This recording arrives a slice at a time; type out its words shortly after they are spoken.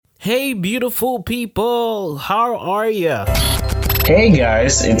Hey, beautiful people, how are ya? Hey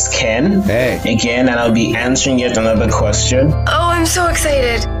guys, it's Ken. Hey. Again, and I'll be answering yet another question. Oh, I'm so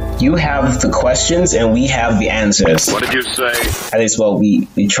excited. You have the questions and we have the answers. What did you say? At least, well, we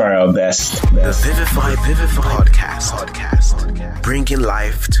try our best. The Vivify podcast. Bringing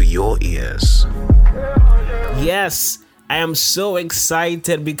life to your ears. Yes, I am so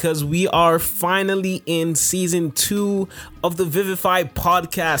excited because we are finally in season 2 of the Vivify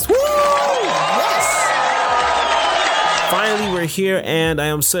podcast. Woo! Yes! Finally, we're here, and I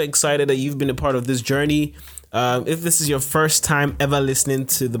am so excited that you've been a part of this journey. If this is your first time ever listening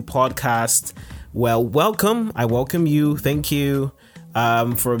to the podcast, well, welcome. I welcome you. Thank you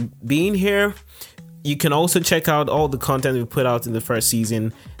for being here. You can also check out all the content we put out in the first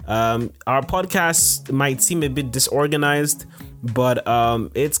season. Our podcast might seem a bit disorganized, but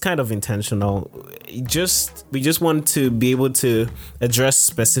it's kind of intentional. We just want to be able to address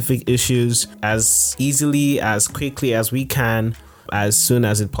specific issues as easily, as quickly as we can, as soon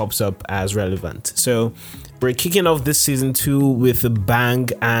as it pops up as relevant. So we're kicking off this season 2 with a bang,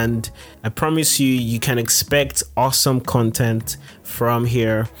 and I promise you can expect awesome content from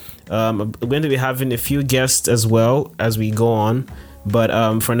here. I'm going to be having a few guests as well as we go on.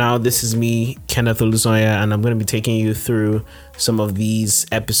 But for now, this is me, Kenneth Olusoya, and I'm going to be taking you through some of these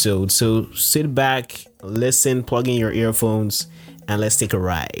episodes. So sit back, listen, plug in your earphones, and let's take a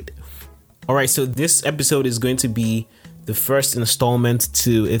ride. All right, so this episode is going to be the first installment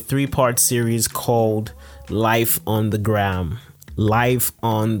to a 3-part series called Life on the Gram. Life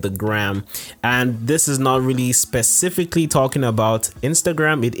on the Gram. And this is not really specifically talking about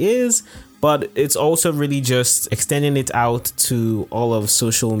Instagram. It is, but it's also really just extending it out to all of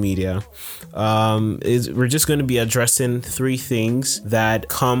social media. We're just going to be addressing 3 things that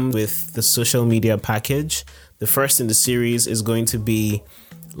come with the social media package. The first in the series is going to be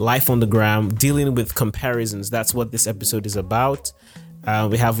Life on the Gram, dealing with comparisons. That's what this episode is about.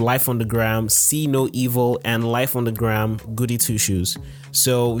 We have Life on the Gram, See No Evil, and Life on the Gram, Goody Two Shoes.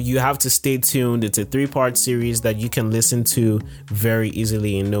 So you have to stay tuned. It's a 3-part series that you can listen to very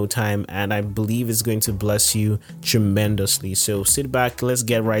easily in no time, and I believe it's going to bless you tremendously. So sit back, let's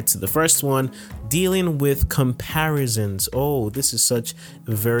get right to the first one, dealing with comparisons. Oh, this is such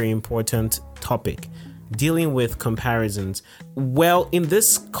a very important topic. Dealing with comparisons. Well, in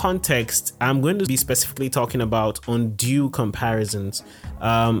this context, I'm going to be specifically talking about undue comparisons.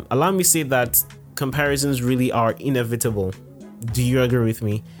 Allow me to say that comparisons really are inevitable. Do you agree with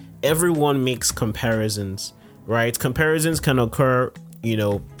me? Everyone makes comparisons, right? Comparisons can occur,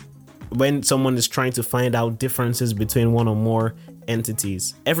 when someone is trying to find out differences between one or more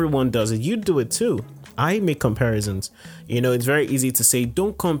entities. Everyone does it. You do it too. I make comparisons. It's very easy to say,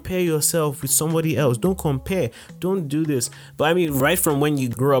 don't compare yourself with somebody else. Don't compare. Don't do this. But I mean, right from when you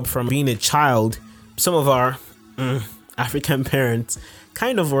grew up, from being a child, some of our African parents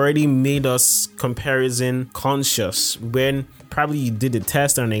kind of already made us comparison conscious. When probably you did a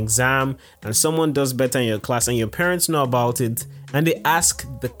test or an exam and someone does better in your class and your parents know about it, and they ask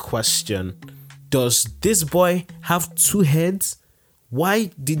the question, does this boy have 2 heads?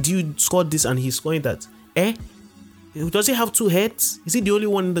 Why did you score this and he's scoring that? Does he have 2 heads? Is he the only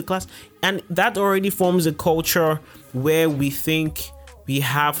one in the class? And that already forms a culture where we think we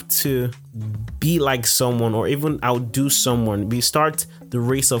have to be like someone or even outdo someone. We start the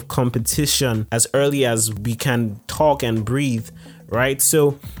race of competition as early as we can talk and breathe, right?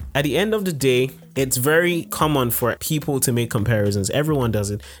 So at the end of the day, it's very common for people to make comparisons. Everyone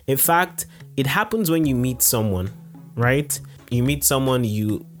does it. In fact, it happens when you meet someone, right? You meet someone,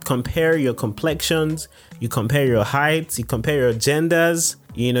 you compare your complexions, you compare your heights, you compare your genders,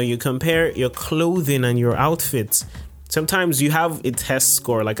 you compare your clothing and your outfits. Sometimes you have a test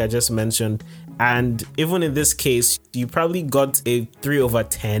score, like I just mentioned, and even in this case, you probably got a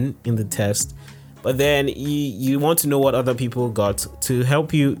 3/10 in the test, but then you want to know what other people got to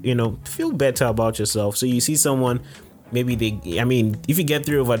help you, feel better about yourself. So you see someone, maybe if you get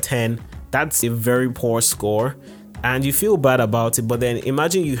 3/10, that's a very poor score. And you feel bad about it, but then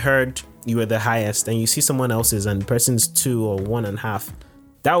imagine you heard you were the highest and you see someone else's and the person's 2 or 1.5.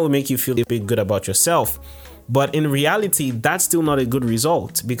 That will make you feel a bit good about yourself. But in reality, that's still not a good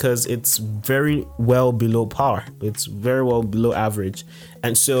result because it's very well below par. It's very well below average.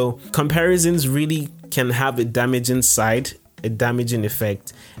 And so comparisons really can have a damaging side, a damaging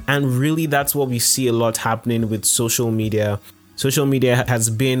effect. And really, that's what we see a lot happening with social media. Social media has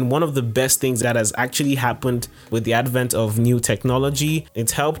been one of the best things that has actually happened with the advent of new technology.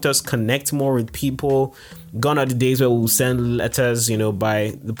 It's helped us connect more with people. Gone are the days where we'll send letters,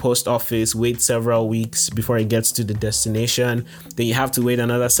 by the post office, wait several weeks before it gets to the destination. Then you have to wait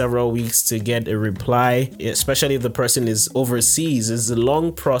another several weeks to get a reply, especially if the person is overseas. It's a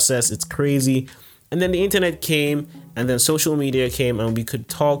long process. It's crazy. And then the internet came, and then social media came, and we could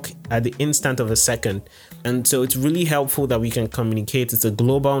talk at the instant of a second. And so it's really helpful that we can communicate. It's a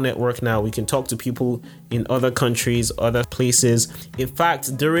global network now. We can talk to people in other countries, other places. In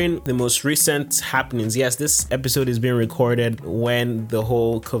fact, during the most recent happenings, yes, this episode is being recorded when the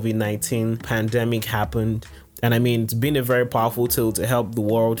whole COVID-19 pandemic happened. And I mean, it's been a very powerful tool to help the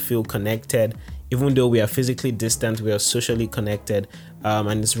world feel connected. Even though we are physically distant, we are socially connected,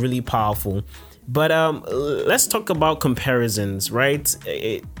 and it's really powerful. But let's talk about comparisons, right?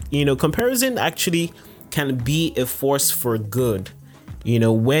 Comparison actually can be a force for good,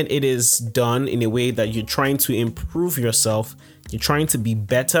 when it is done in a way that you're trying to improve yourself, you're trying to be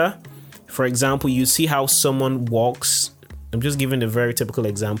better. For example, you see how someone walks. I'm just giving a very typical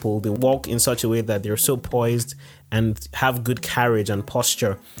example. They walk in such a way that they're so poised and have good carriage and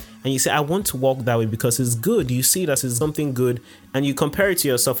posture. And you say, I want to walk that way because it's good. You see that it's something good. And you compare it to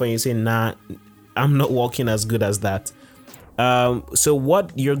yourself and you say, nah, I'm not walking as good as that. So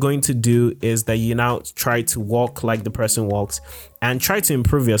what you're going to do is that you now try to walk like the person walks and try to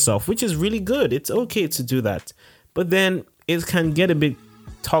improve yourself, which is really good. It's okay to do that. But then it can get a bit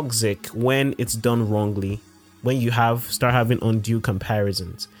toxic when it's done wrongly, when you start having undue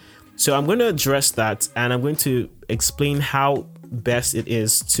comparisons. So I'm going to address that, and I'm going to explain how best it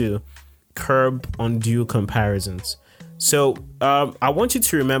is to curb undue comparisons. So I want you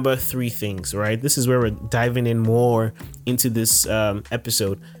to remember three things, right? This is where we're diving in more into this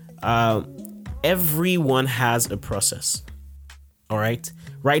episode. Everyone has a process. All right.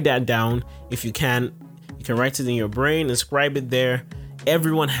 Write that down. If you can write it in your brain, inscribe it there.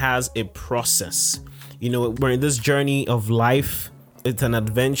 Everyone has a process. We're in this journey of life. It's an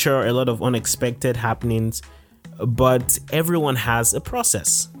adventure, a lot of unexpected happenings, but everyone has a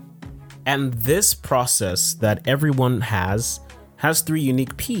process. And this process that everyone has three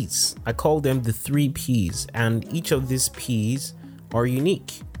unique P's. I call them the 3 P's, and each of these P's are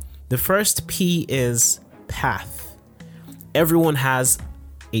unique. The first P is path. Everyone has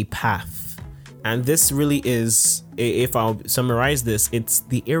a path. And this really is, if I'll summarize this, it's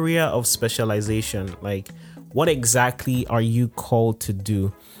the area of specialization. Like, what exactly are you called to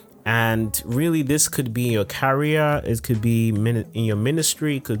do? And really, this could be your career, it could be in your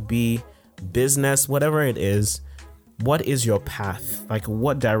ministry, it could be business, whatever it is. What is your path? Like,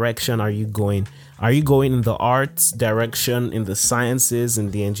 what direction are you going? Are you going in the arts direction, in the sciences, in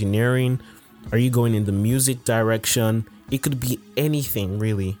the engineering? Are you going in the music direction? It could be anything,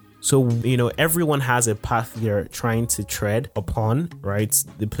 really. So, everyone has a path they're trying to tread upon, right?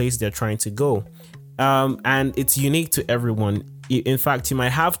 The place they're trying to go. And it's unique to everyone. In fact, you might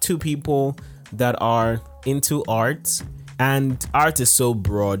have 2 people that are into art, and art is so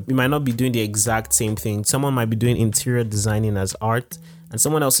broad. You might not be doing the exact same thing. Someone might be doing interior designing as art, and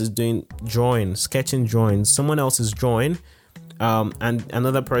someone else is doing drawing, sketching drawings. Someone else is drawing, and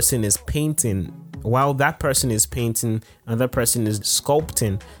another person is painting. While that person is painting, another person is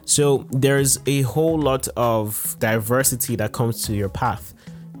sculpting. So there's a whole lot of diversity that comes to your path.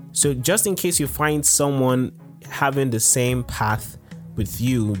 So just in case you find someone having the same path with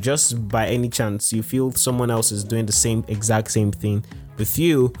you, just by any chance you feel someone else is doing the exact same thing with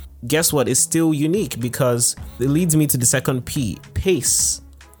you, guess what? It's still unique, because it leads me to the second P, pace.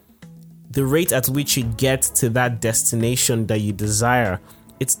 The rate at which you get to that destination that you desire,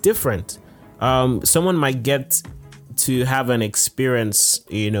 it's different. Someone might get to have an experience,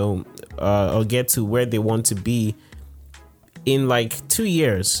 or get to where they want to be in like 2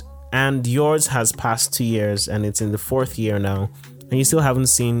 years, and yours has passed 2 years and it's in the 4th year now, and you still haven't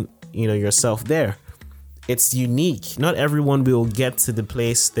seen, yourself there. It's unique. Not everyone will get to the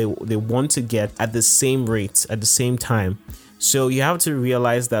place they want to get at the same rate, at the same time. So you have to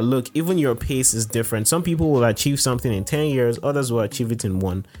realize that, look, even your pace is different. Some people will achieve something in 10 years, others will achieve it in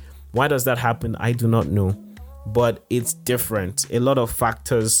 1. Why does that happen? I do not know, but it's different. A lot of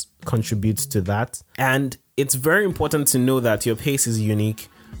factors contribute to that. And it's very important to know that your pace is unique.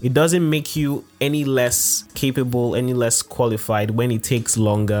 It doesn't make you any less capable, any less qualified when it takes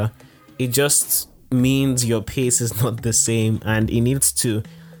longer. It just means your pace is not the same, and it needs to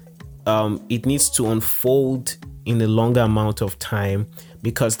unfold in a longer amount of time,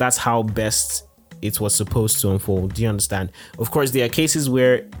 because that's how best it was supposed to unfold. Do you understand? Of course, there are cases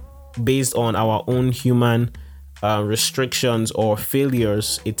where, based on our own human restrictions or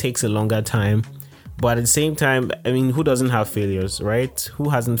failures, it takes a longer time. But at the same time, I mean, who doesn't have failures, right? Who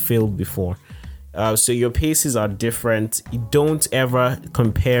hasn't failed before? So your paces are different. You don't ever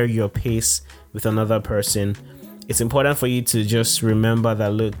compare your pace with another person. It's important for you to just remember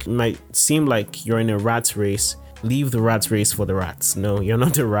that, look, it might seem like you're in a rat race. Leave the rat race for the rats. No, you're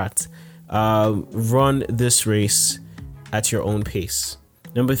not a rat. Run this race at your own pace.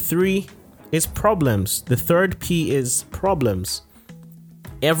 Number 3 is problems. The third P is problems.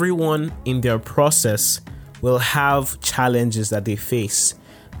 Everyone in their process will have challenges that they face,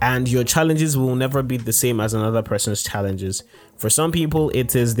 and your challenges will never be the same as another person's challenges. For some people,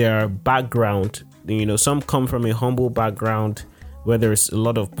 it is their background. Some come from a humble background where there's a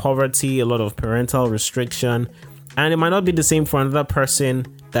lot of poverty, a lot of parental restriction, and it might not be the same for another person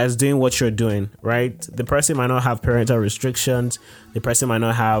that's doing what you're doing, right? The person might not have parental restrictions. The person might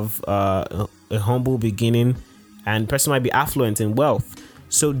not have a humble beginning, and the person might be affluent in wealth.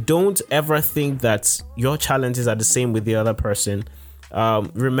 So don't ever think that your challenges are the same with the other person.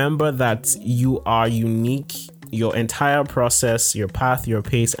 Remember that you are unique. Your entire process, your path, your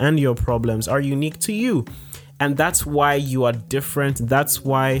pace, and your problems are unique to you. And that's why you are different. That's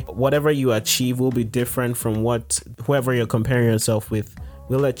why whatever you achieve will be different from what whoever you're comparing yourself with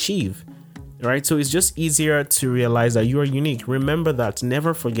will achieve. Right? So it's just easier to realize that you are unique. Remember that.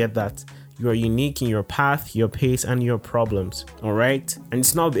 Never forget that. You are unique in your path, your pace, and your problems. All right? And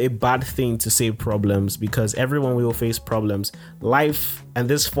it's not a bad thing to say problems, because everyone will face problems. Life and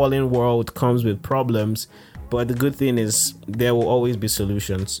this fallen world comes with problems. But the good thing is there will always be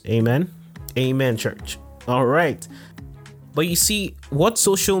solutions. Amen? Amen, church. All right. But you see, what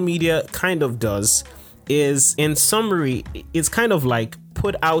social media kind of does is, in summary, it's kind of like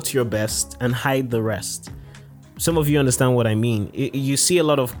put out your best and hide the rest. Some of you understand what I mean. You see a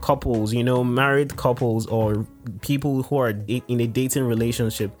lot of couples, married couples or people who are in a dating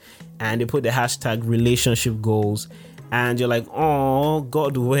relationship, and they put the hashtag relationship goals, and you're like, oh,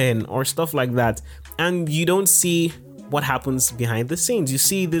 God, when? Or stuff like that. And you don't see what happens behind the scenes. You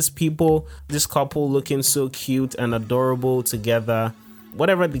see this couple looking so cute and adorable together.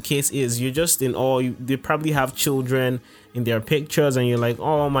 Whatever the case is, you're just in awe. They probably have children in their pictures, and you're like,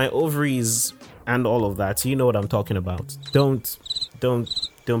 oh, my ovaries, and all of that. You know what I'm talking about. Don't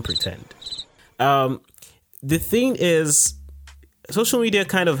pretend. The thing is, social media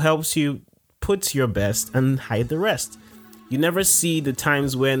kind of helps you put your best and hide the rest. You never see the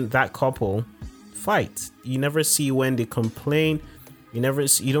times when that couple fight. You never see when they complain. You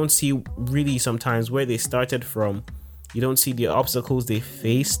don't see really sometimes where they started from. You don't see the obstacles they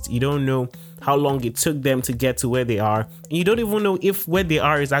faced. You don't know how long it took them to get to where they are. And you don't even know if where they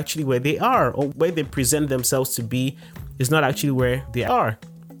are is actually where they are, or where they present themselves to be is not actually where they are.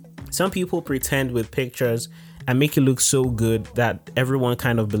 Some people pretend with pictures and make it look so good that everyone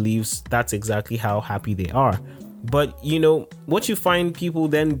kind of believes that's exactly how happy they are. But what you find people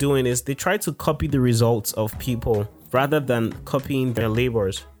then doing is they try to copy the results of people rather than copying their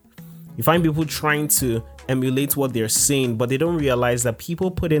labors. You find people trying to emulate what they're saying, but they don't realize that people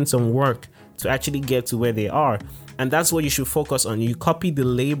put in some work to actually get to where they are. And that's what you should focus on. You copy the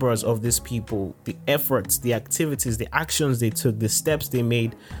labors of these people, the efforts, the activities, the actions they took, the steps they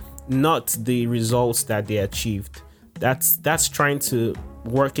made, not the results that they achieved. That's trying to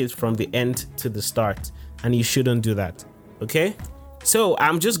work it from the end to the start, and you shouldn't do that. Okay? So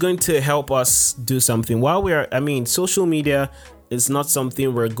I'm just going to help us do something. Social media is not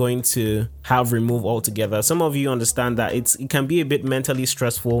something we're going to have removed altogether. Some of you understand that it can be a bit mentally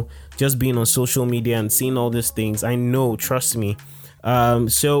stressful just being on social media and seeing all these things. I know, trust me.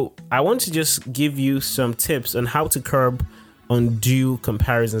 So I want to just give you some tips on how to curb undue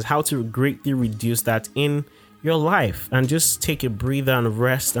comparisons, how to greatly reduce that in your life, and just take a breather and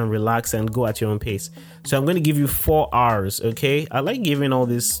rest and relax and go at your own pace. So I'm going to give you 4 R's, okay? I like giving all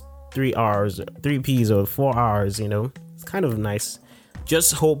these 3 R's, 3 P's or 4 R's, It's kind of nice.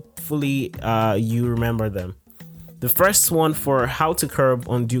 Just hopefully you remember them. The first one for how to curb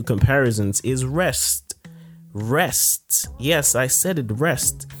undue comparisons is rest. Rest. Yes, I said it,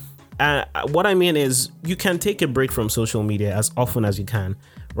 rest. What I mean is you can take a break from social media as often as you can,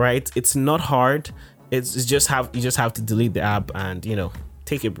 right? It's not hard. You just have to delete the app and,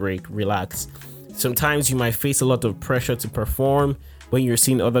 take a break, relax. Sometimes you might face a lot of pressure to perform when you're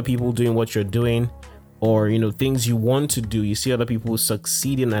seeing other people doing what you're doing, or, things you want to do. You see other people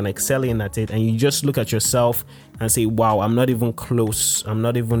succeeding and excelling at it, and you just look at yourself and say, wow, I'm not even close. I'm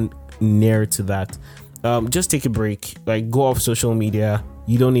not even near to that. Just take a break, like go off social media.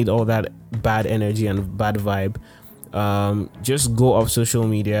 You don't need all that bad energy and bad vibe. Just go off social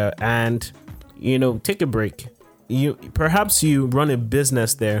media and, take a break. perhaps you run a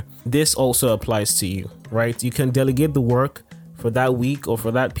business there. This also applies to you, right? You can delegate the work for that week or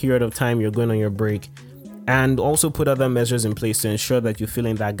for that period of time you're going on your break, and also put other measures in place to ensure that you fill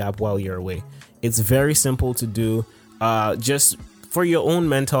in that gap while you're away. It's very simple to do, just for your own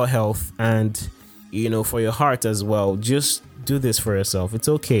mental health and, for your heart as well. Just do this for yourself. It's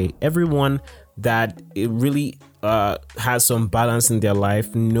okay. Everyone that it really has some balance in their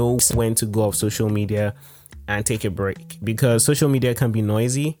life knows when to go off social media and take a break, because social media can be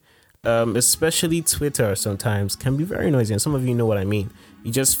noisy. Especially Twitter sometimes can be very noisy, and some of you know what I mean.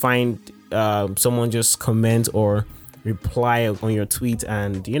 You just find someone just comment or reply on your tweet,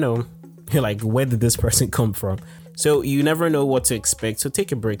 and you're like, where did this person come from? So you never know what to expect. So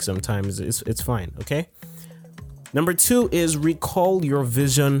take a break sometimes. It's fine. Okay. Number 2 is recall your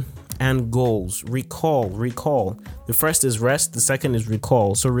vision and goals. Recall. The first is rest. The second is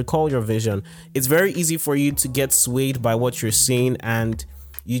recall. So recall your vision. It's very easy for you to get swayed by what you're seeing, and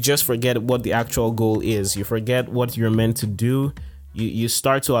you just forget what the actual goal is. You forget what you're meant to do. You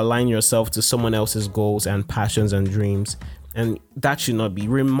start to align yourself to someone else's goals and passions and dreams. And that should not be.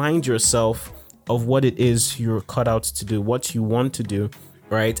 Remind yourself of what it is you're cut out to do, what you want to do,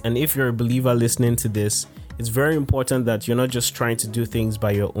 right? And if you're a believer listening to this, it's very important that you're not just trying to do things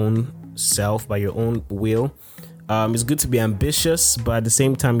by your own self, by your own will. It's good to be ambitious, but at the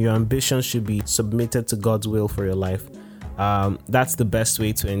same time, your ambition should be submitted to God's will for your life. That's the best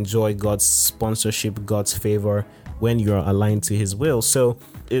way to enjoy God's sponsorship, God's favor, when you're aligned to his will. So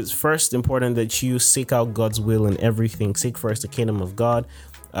it's first important that you seek out God's will in everything. Seek first the kingdom of God,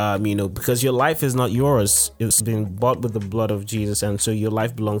 because your life is not yours. It's been bought with the blood of Jesus. And so your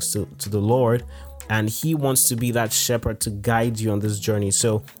life belongs to the Lord, and he wants to be that shepherd to guide you on this journey.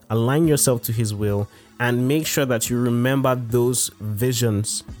 So align yourself to his will, and make sure that you remember those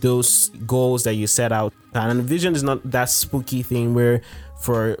visions, those goals that you set out. And vision is not that spooky thing where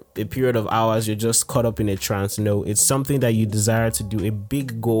for a period of hours you're just caught up in a trance. No, it's something that you desire to do, a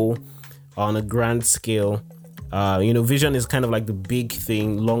big goal on a grand scale. Vision is kind of like the big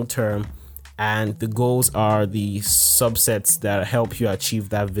thing long term, and the goals are the subsets that help you achieve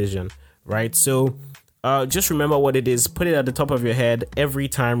that vision, right? So just remember what it is. Put it at the top of your head every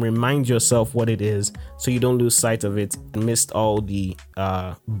time. Remind yourself what it is so you don't lose sight of it and missed all the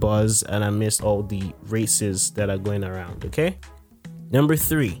buzz and I missed all the races that are going around. Okay. Number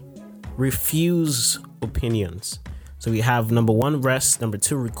 3, refuse opinions. So we have number 1, rest. Number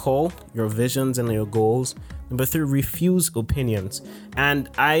 2, recall your visions and your goals. Number 3, refuse opinions. And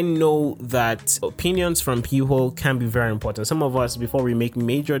I know that opinions from people can be very important. Some of us, before we make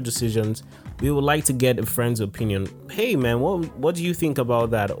major decisions, we would like to get a friend's opinion. Hey man, what do you think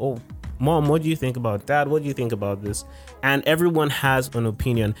about that? Oh, mom, what do you think about that? What do you think about this? And everyone has an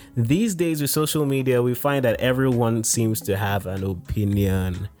opinion. These days with social media, we find that everyone seems to have an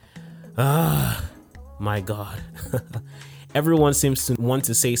opinion. My God. Everyone seems to want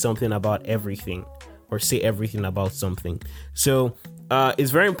to say something about everything, or say everything about something. So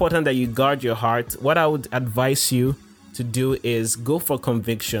it's very important that you guard your heart. What I would advise you to do is go for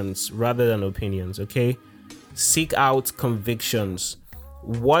convictions rather than opinions. Okay, seek out convictions.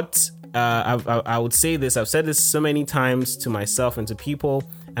 I would say this. I've said this so many times to myself and to people,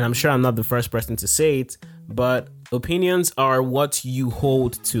 and I'm sure I'm not the first person to say it, but opinions are what you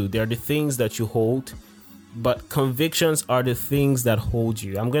hold to. They're the things that you hold, but convictions are the things that hold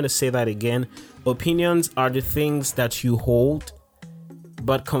you. I'm going to say that again. Opinions are the things that you hold,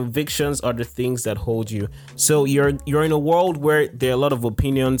 but convictions are the things that hold you. So you're in a world where there are a lot of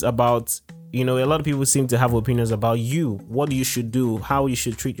opinions about, a lot of people seem to have opinions about you, what you should do, how you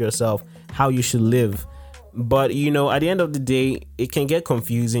should treat yourself, how you should live. But, at the end of the day, it can get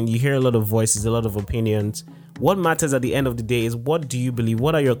confusing. You hear a lot of voices, a lot of opinions. What matters at the end of the day is, what do you believe?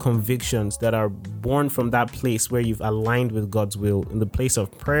 What are your convictions that are born from that place where you've aligned with God's will, in the place of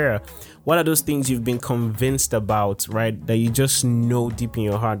prayer? What are those things you've been convinced about, right? That you just know deep in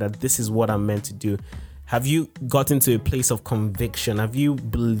your heart that this is what I'm meant to do. Have you gotten to a place of conviction? Have you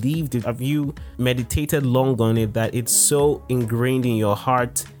believed it? Have you meditated long on it that it's so ingrained in your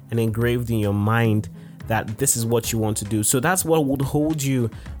heart and engraved in your mind that this is what you want to do? So that's what would hold you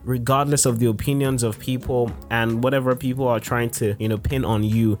regardless of the opinions of people and whatever people are trying to, pin on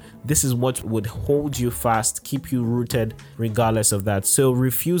you. This is what would hold you fast, keep you rooted regardless of that. So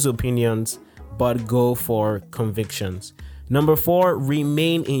refuse opinions, but go for convictions. Number 4,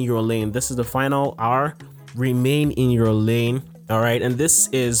 remain in your lane. This is the final R. Remain in your lane. All right. And this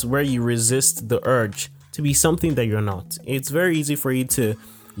is where you resist the urge to be something that you're not. It's very easy for you to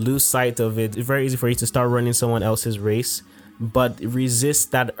lose sight of it. It's very easy for you to start running someone else's race. but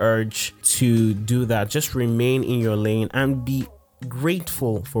resist that urge to do that. Just remain in your lane and be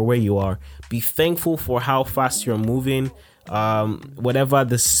grateful for where you are. Be thankful for how fast you're moving. Whatever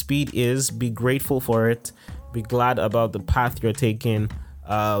the speed is, be grateful for it. Be glad about the path you're taking.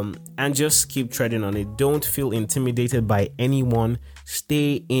 And just keep treading on it. Don't feel intimidated by anyone.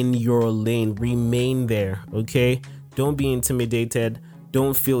 Stay in your lane. Remain there. Okay? Don't be intimidated.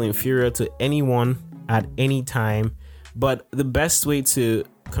 Don't feel inferior to anyone at any time. But the best way to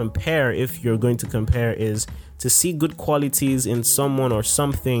compare, if you're going to compare, is to see good qualities in someone or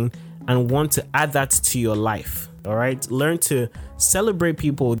something and want to add that to your life. All right, learn to celebrate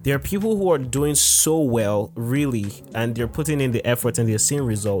people. There are people who are doing so well, really, and they're putting in the effort and they're seeing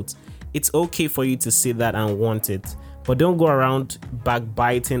results. It's okay for you to see that and want it, but don't go around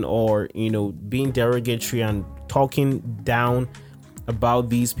backbiting or, being derogatory and talking down about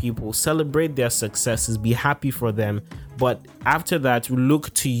these people. Celebrate their successes, be happy for them, but after that,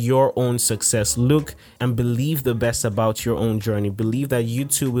 look to your own success. Look and believe the best about your own journey. Believe that you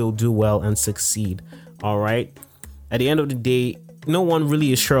too will do well and succeed. All right. At the end of the day, no one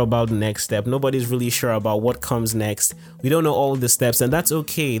really is sure about the next step. Nobody's really sure about what comes next. We don't know all the steps, and that's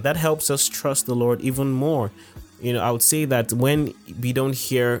okay. That helps us trust the Lord even more. I would say that when we don't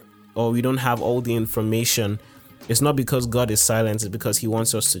hear or we don't have all the information, it's not because God is silent, it's because he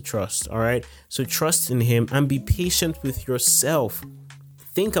wants us to trust. All right. So trust in him and be patient with yourself.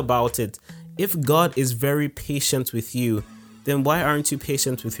 Think about it. If God is very patient with you, then why aren't you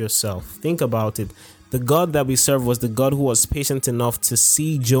patient with yourself? Think about it. The God that we serve was the God who was patient enough to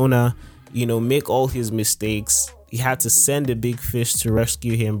see Jonah, make all his mistakes. He had to send a big fish to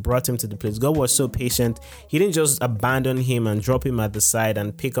rescue him, brought him to the place. God was so patient. He didn't just abandon him and drop him at the side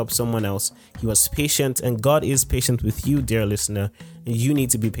and pick up someone else. He was patient, and God is patient with you, dear listener. And you need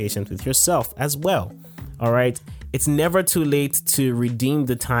to be patient with yourself as well. All right. It's never too late to redeem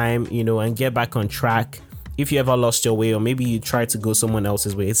the time, and get back on track. If you ever lost your way, or maybe you tried to go someone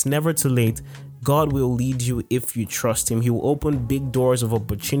else's way, it's never too late. God will lead you if you trust him. He will open big doors of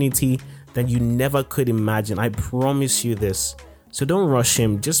opportunity that you never could imagine. I promise you this. So don't rush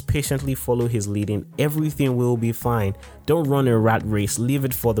him. Just patiently follow his leading. Everything will be fine. Don't run a rat race. Leave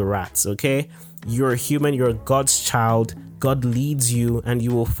it for the rats, okay? You're a human. You're God's child. God leads you and you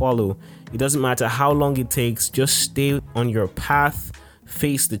will follow. It doesn't matter how long it takes. Just stay on your path.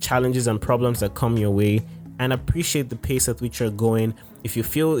 Face the challenges and problems that come your way and appreciate the pace at which you're going. If you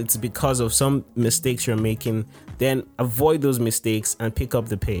feel it's because of some mistakes you're making, then avoid those mistakes and pick up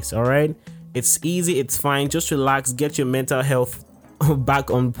the pace. All right. It's easy. It's fine. Just relax. Get your mental health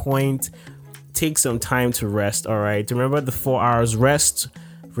back on point. Take some time to rest. All right. Remember the 4 hours rest,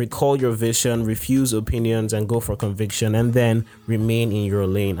 recall your vision, refuse opinions, and go for conviction, and then remain in your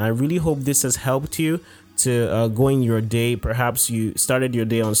lane. I really hope this has helped you to go in your day. Perhaps you started your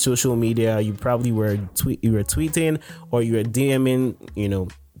day on social media. You probably were tweeting or you were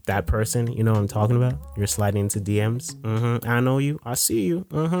DMing, that person. You know what I'm talking about? You're sliding into DMs. I know you. I see you.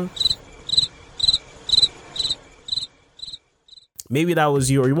 Maybe that was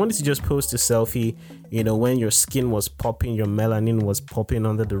you, or you wanted to just post a selfie, when your skin was popping, your melanin was popping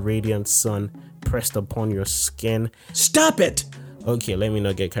under the radiant sun pressed upon your skin. Stop it! Okay, let me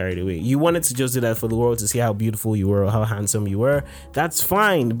not get carried away. You wanted to just do that for the world to see how beautiful you were or how handsome you were. That's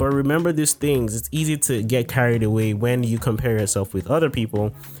fine, but remember these things. It's easy to get carried away when you compare yourself with other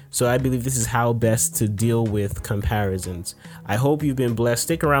people. So I believe this is how best to deal with comparisons. I hope you've been blessed.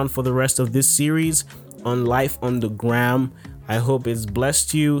 Stick around for the rest of this series on Life on the Gram. I hope it's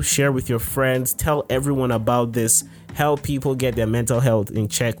blessed you. Share with your friends. Tell everyone about this. Help people get their mental health in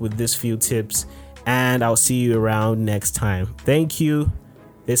check with these few tips. And I'll see you around next time. Thank you.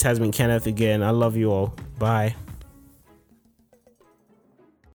 This has been Kenneth again. I love you all. Bye.